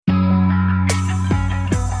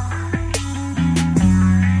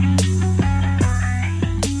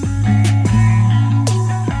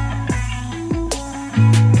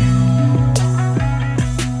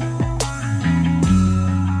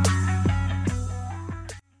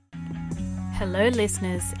Hello,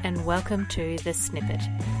 listeners, and welcome to The Snippet,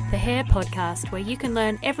 the hair podcast where you can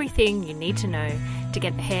learn everything you need to know to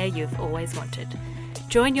get the hair you've always wanted.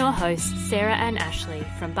 Join your hosts, Sarah and Ashley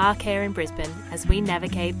from Bark Hair in Brisbane, as we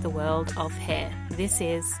navigate the world of hair. This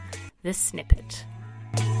is The Snippet.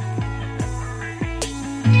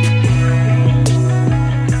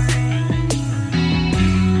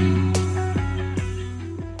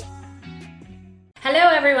 Hello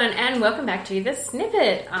everyone and welcome back to The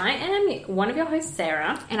Snippet. I am one of your hosts,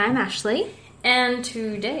 Sarah. And I'm Ashley. And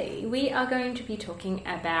today we are going to be talking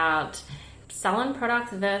about salon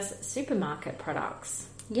products versus supermarket products.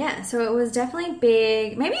 Yeah, so it was definitely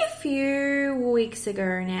big, maybe a few weeks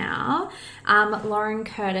ago now. Lauren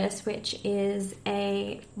Curtis, which is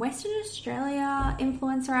a Western Australia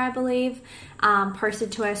influencer, I believe,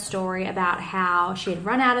 posted to her story about how she had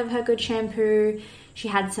run out of her good shampoo. She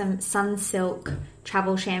had some Sunsilk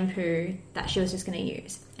travel shampoo that she was just going to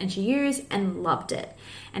use. And she used and loved it.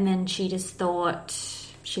 And then she just thought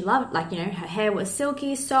she loved, her hair was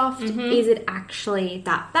silky, soft. Is it actually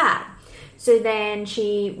that bad? So then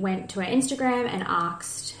she went to her Instagram and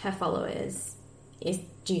asked her followers,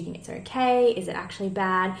 do you think it's okay? Is it actually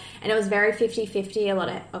bad? And it was very 50-50. A lot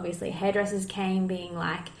of, obviously, hairdressers came being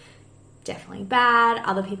like, definitely bad.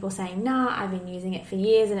 Other people saying, nah, I've been using it for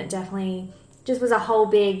years and it definitely just was a whole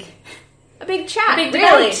big chat. Big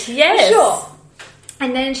really. Debate. Yes. Sure.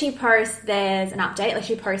 And then she posts, there's an update. Like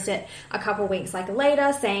she posted a couple weeks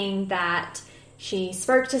later saying that she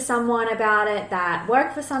spoke to someone about it that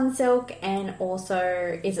worked for Sunsilk and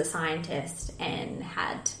also is a scientist and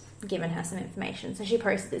had given her some information. So she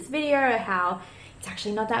posted this video of how it's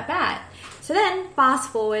actually not that bad. So then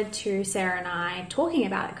fast forward to Sarah and I talking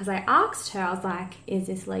about it because I asked her, I was like, is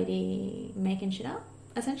this lady making shit up?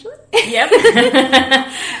 Essentially. Yep.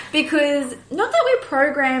 Because not that we're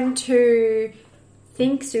programmed to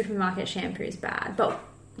think supermarket shampoo is bad, but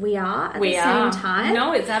we are at the same time.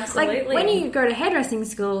 No, it's absolutely. Like when you go to hairdressing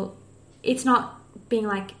school, it's not being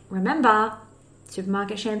like, remember,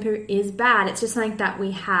 supermarket shampoo is bad. It's just something that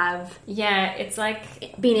we have. Yeah, it's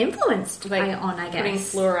like been influenced like on, I guess. Putting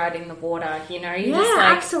fluoride in the water, You're yeah, just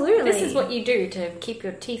like, absolutely. This is what you do to keep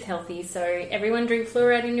your teeth healthy. So everyone drink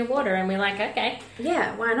fluoride in your water, and we're like, okay.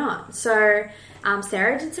 Yeah, why not? So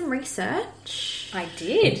Sarah did some research. I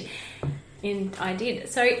did.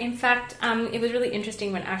 So, in fact, it was really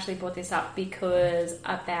interesting when Ashley brought this up because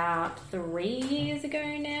about 3 years ago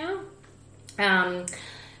now,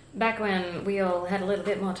 back when we all had a little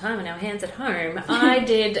bit more time on our hands at home, I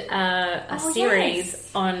did a series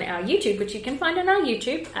on our YouTube, which you can find on our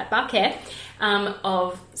YouTube at Bark Hair,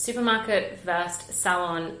 of supermarket versus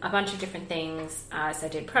salon, a bunch of different things. So I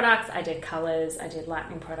did products, I did colours, I did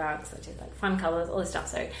lightning products, I did like fun colours, all this stuff.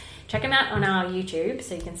 So check them out on our YouTube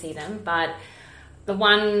so you can see them. But the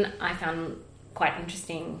one I found quite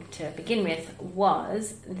interesting to begin with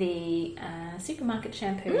was the supermarket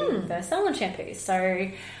shampoo versus salon shampoo. So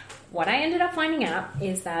what I ended up finding out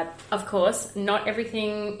is that, of course, not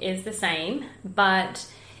everything is the same, but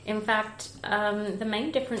in fact, the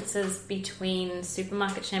main differences between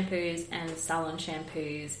supermarket shampoos and salon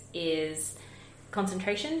shampoos is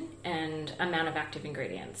concentration and amount of active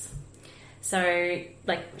ingredients. So,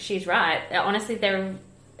 she's right. Honestly, there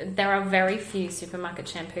are very few supermarket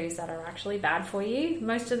shampoos that are actually bad for you.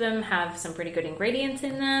 Most of them have some pretty good ingredients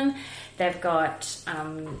in them. They've got,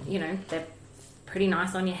 they're pretty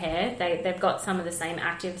nice on your hair. They've got some of the same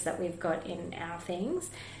actives that we've got in our things.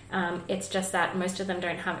 It's just that most of them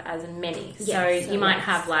don't have as many. Yes, so you might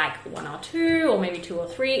have like 1 or 2 or maybe 2 or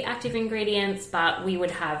 3 active ingredients, but we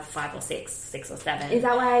would have 5 or 6 or 7. Is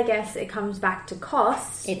that why I guess it comes back to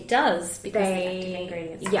cost? It does, because the active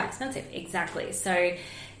ingredients are expensive. Exactly. So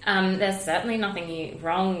there's certainly nothing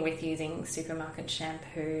wrong with using supermarket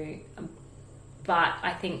shampoo, but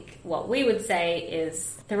I think what we would say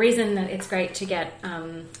is the reason that it's great to get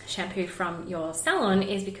shampoo from your salon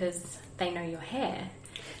is because they know your hair.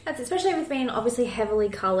 That's especially if it's been obviously heavily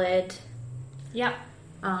coloured. Yep.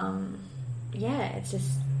 It's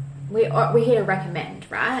just we're here to recommend,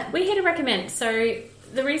 right? We're here to recommend. So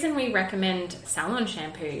the reason we recommend salon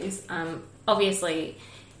shampoos, obviously,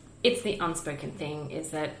 it's the unspoken thing, is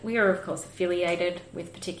that we are of course affiliated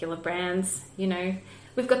with particular brands.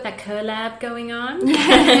 We've got that collab going on,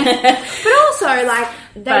 but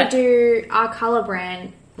also do our colour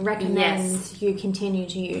brand recommends you continue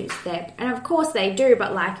to use their, and of course they do,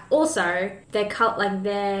 but also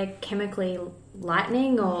they're chemically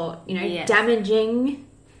lightening or damaging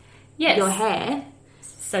your hair.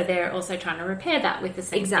 So they're also trying to repair that with the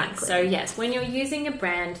same Exactly. thing. So yes, when you're using a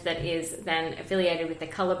brand that is then affiliated with the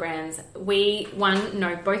colour brands, we, one,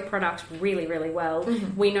 know both products really, really well.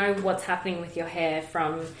 We know what's happening with your hair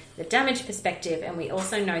from the damage perspective, and we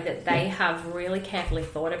also know that they have really carefully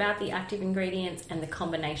thought about the active ingredients and the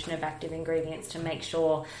combination of active ingredients to make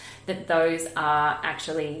sure that those are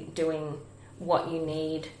actually doing what you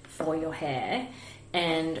need for your hair.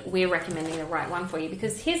 And we're recommending the right one for you,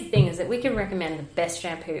 because here's the thing is that we can recommend the best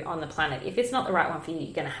shampoo on the planet. If it's not the right one for you,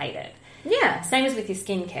 you're going to hate it. Yeah. Same as with your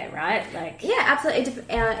skincare, right? Like, Yeah, absolutely.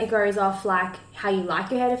 It goes off like how you like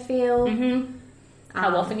your hair to feel.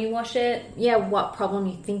 how often you wash it. Yeah, what problem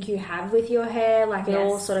you think you have with your hair. Like, it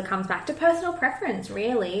all Yes. sort of comes back to personal preference,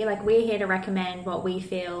 really. Like, we're here to recommend what we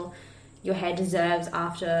feel your hair deserves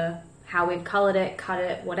after how we've coloured it, cut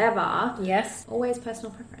it, whatever. Yes. Always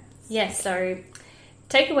personal preference. Yes, so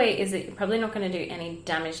takeaway is that you're probably not going to do any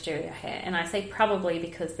damage to your hair. And I say probably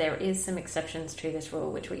because there is some exceptions to this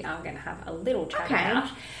rule, which we are going to have a little chat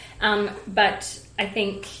about. But I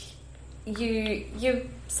think you're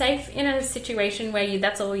safe in a situation where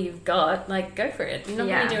that's all you've got. Like, go for it. You're not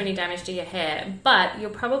going to do any damage to your hair. But you'll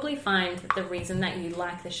probably find that the reason that you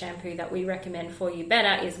like the shampoo that we recommend for you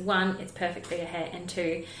better is, one, it's perfect for your hair, and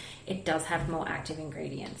two, it does have more active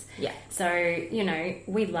ingredients. Yeah. So, you know,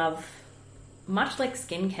 we love, much like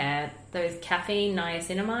skincare, those caffeine,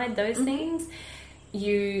 niacinamide, those things.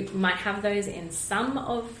 You might have those in some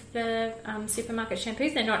of the supermarket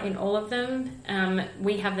shampoos. They're not in all of them.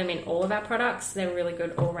 We have them in all of our products. They're really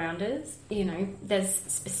good all-rounders. You know, there's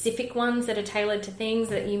specific ones that are tailored to things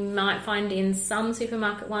that you might find in some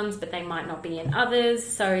supermarket ones, but they might not be in others.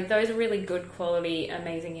 So those are really good quality,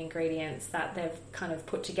 amazing ingredients that they've kind of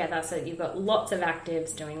put together so that you've got lots of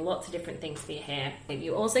actives doing lots of different things for your hair.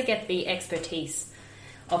 You also get the expertise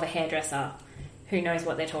of a hairdresser who knows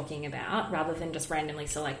what they're talking about, rather than just randomly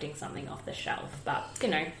selecting something off the shelf. But, you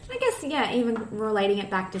know. I guess, yeah, even relating it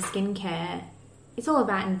back to skincare, it's all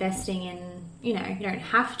about investing in, you know, you don't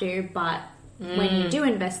have to, but when you do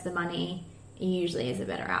invest the money, it usually is a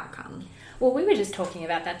better outcome. Well, we were just talking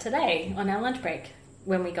about that today on our lunch break,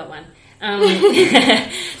 when we got one.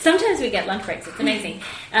 Sometimes we get lunch breaks, it's amazing.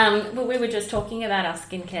 But we were just talking about our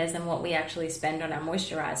skincares and what we actually spend on our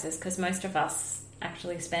moisturisers, because most of us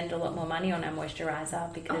actually spend a lot more money on our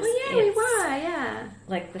moisturiser, because it's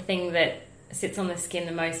like the thing that sits on the skin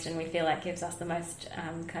the most, and we feel like gives us the most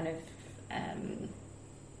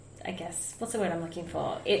I guess, what's the word I'm looking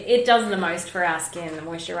for? It does the most for our skin, the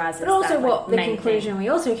moisturisers. But also that, what the main conclusion thing. we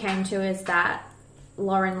also came to is that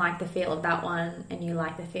Lauren liked the feel of that one and you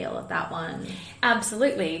like the feel of that one.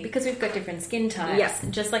 Absolutely, because we've got different skin types,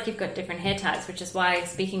 Yep. just like you've got different hair types, which is why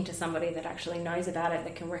speaking to somebody that actually knows about it,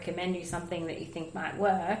 that can recommend you something that you think might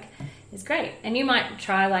work, is great. And you might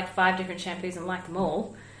try like 5 different shampoos and like them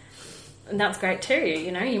all, and that's great too.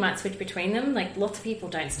 You know, you might switch between them. Like, lots of people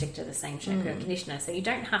don't stick to the same shampoo and conditioner, so you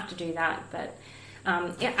don't have to do that. But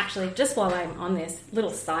yeah, actually, just while I'm on this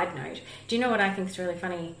little side note, do you know what I think is really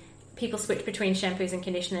funny? People switch between shampoos and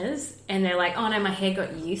conditioners, and they're like, oh no, my hair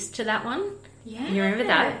got used to that one. Yeah. You remember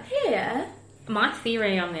that? Yeah. My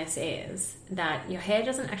theory on this is that your hair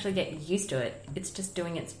doesn't actually get used to it. It's just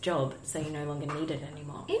doing its job, so you no longer need it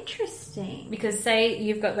anymore. Interesting. Because say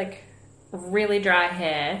you've got like really dry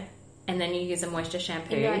hair, and then you use a moisture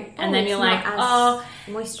shampoo, and then you're like, oh,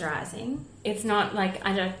 moisturising. it's not like,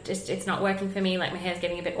 it's not working for me. Like, my hair's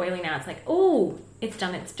getting a bit oily now. It's like, oh, it's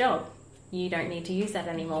done its job. You don't need to use that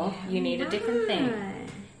anymore. You need a different thing.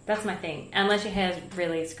 That's my thing. Unless your hair's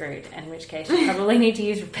really screwed, in which case you probably need to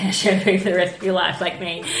use repair shampoo for the rest of your life, like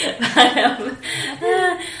me.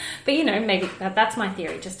 But you know, maybe that's my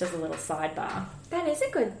theory, just as a little sidebar. That is a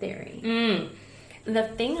good theory. The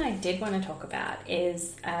thing I did want to talk about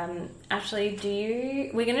is,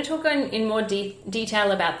 actually, we're going to talk in more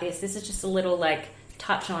detail about this. This is just a little like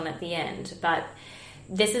touch on at the end, but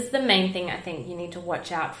this is the main thing I think you need to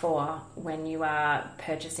watch out for when you are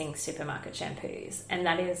purchasing supermarket shampoos. And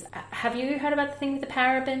that is, have you heard about the thing with the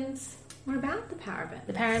parabens? What about the parabens?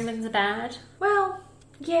 The parabens are bad? Well,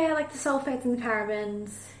 yeah, like the sulfates and the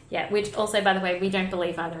parabens. Yeah, which also, by the way, we don't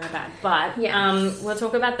believe either are bad. But we'll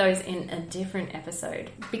talk about those in a different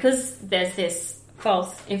episode. Because there's this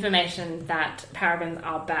false information that parabens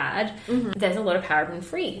are bad, there's a lot of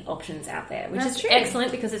paraben-free options out there, which is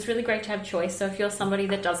excellent, because it's really great to have choice. So if you're somebody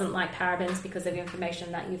that doesn't like parabens because of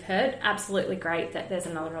information that you've heard, absolutely great that there's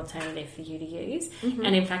another alternative for you to use.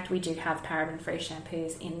 And in fact, we do have paraben-free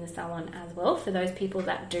shampoos in the salon as well for those people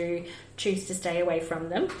that do choose to stay away from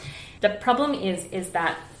them. The problem is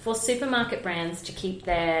that for supermarket brands to keep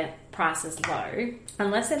their prices low,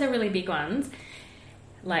 unless they're the really big ones,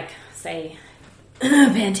 like, say,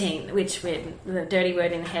 Pantene, which the dirty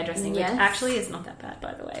word in hairdressing, Yes. which actually is not that bad,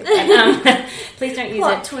 by the way. But, please don't use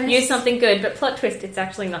Plot it. twist. Use something good, but plot twist, it's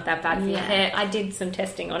actually not that bad for your Yeah. hair. I did some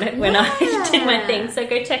testing on it when I did my thing, so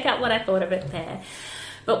go check out what I thought of it there.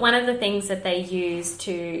 But one of the things that they use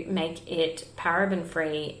to make it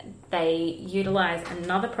paraben-free, they utilize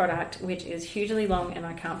another product which is hugely long and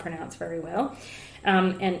I can't pronounce very well.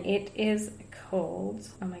 And it is called,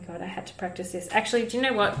 oh my god, I had to practice this. Actually, do you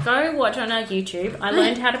know what? Go watch on our YouTube. I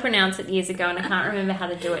learned how to pronounce it years ago and I can't remember how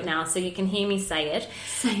to do it now, so you can hear me say it.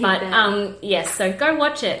 Yes, so go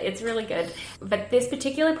watch it. It's really good. But this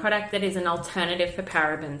particular product that is an alternative for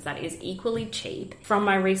parabens that is equally cheap, from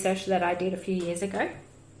my research that I did a few years ago.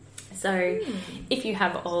 So if you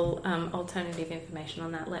have all alternative information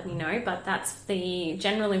on that, let me know. But that's the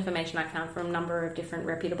general information I found from a number of different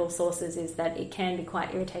reputable sources, is that it can be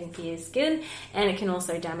quite irritating for your skin and it can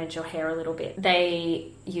also damage your hair a little bit.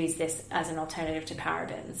 They use this as an alternative to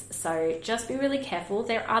parabens. So just be really careful.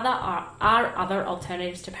 There are other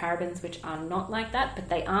alternatives to parabens which are not like that, but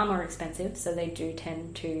they are more expensive. So they do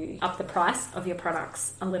tend to up the price of your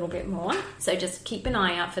products a little bit more. So just keep an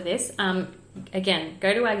eye out for this. Again,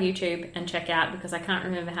 go to our YouTube and check out, because I can't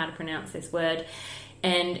remember how to pronounce this word,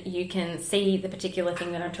 and you can see the particular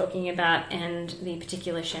thing that I'm talking about and the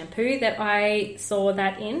particular shampoo that I saw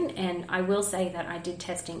that in. And I will say that I did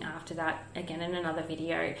testing after that, again in another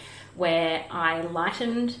video, where I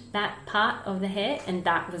lightened that part of the hair, and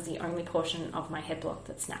that was the only portion of my head block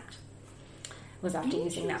that snapped. Was after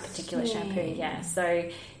using that particular shampoo. Yeah, so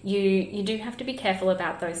you do have to be careful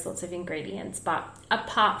about those sorts of ingredients. But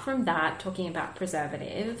apart from that, talking about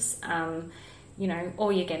preservatives,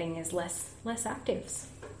 all you're getting is less actives.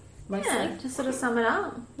 Mostly. Yeah, to sort of sum it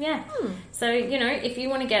up. Yeah. So, if you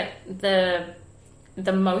want to get the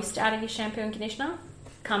most out of your shampoo and conditioner,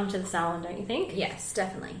 come to the salon, don't you think? Yes,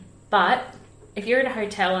 definitely. But if you're at a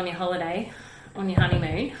hotel on your holiday, on your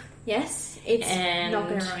honeymoon... Yes, it's not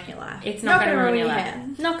going to ruin your life. It's not going to ruin your life. hair.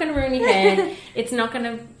 Not going to ruin your hair. It's not going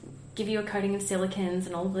to give you a coating of silicons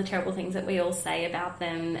and all of the terrible things that we all say about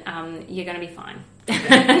them. You're going to be fine.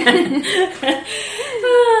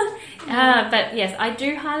 But yes, I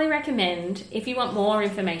do highly recommend, if you want more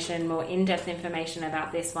information, more in-depth information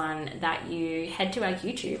about this one, that you head to our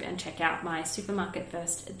YouTube and check out my Supermarket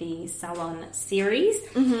First the Salon series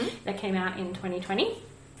that came out in 2020.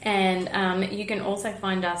 And you can also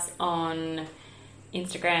find us on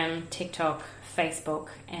Instagram, TikTok, Facebook,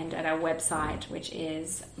 and at our website, which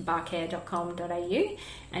is barkhair.com.au.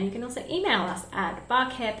 And you can also email us at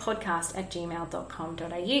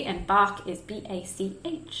barkhairpodcast@gmail.com.au. And bark is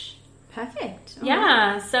BACH. Perfect. All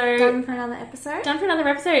Yeah, right. so... Done for another episode? Done for another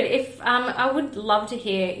episode. If I would love to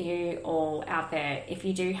hear you all out there, if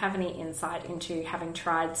you do have any insight into having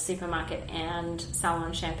tried supermarket and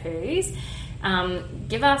salon shampoos,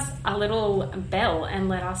 give us a little bell and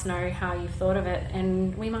let us know how you've thought of it,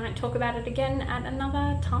 and we might talk about it again at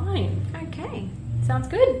another time. Okay. Sounds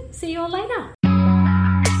good. See you all later.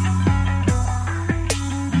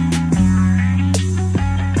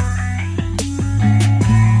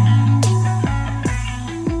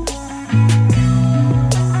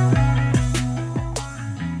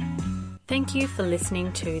 Thank you for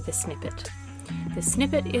listening to The Snippet. The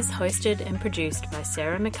Snippet is hosted and produced by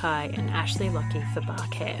Sarah Mackay and Ashley Lockie for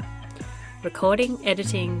Bark Hair. Recording,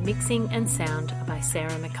 editing, mixing and sound are by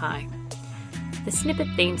Sarah Mackay. The Snippet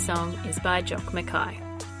theme song is by Jock Mackay.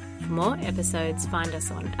 For more episodes, find us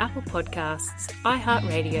on Apple Podcasts,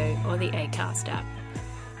 iHeartRadio or the Acast app.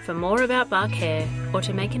 For more about Bark Hair or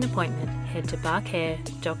to make an appointment, head to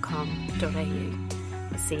barkhair.com.au.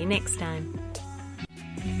 We'll see you next time.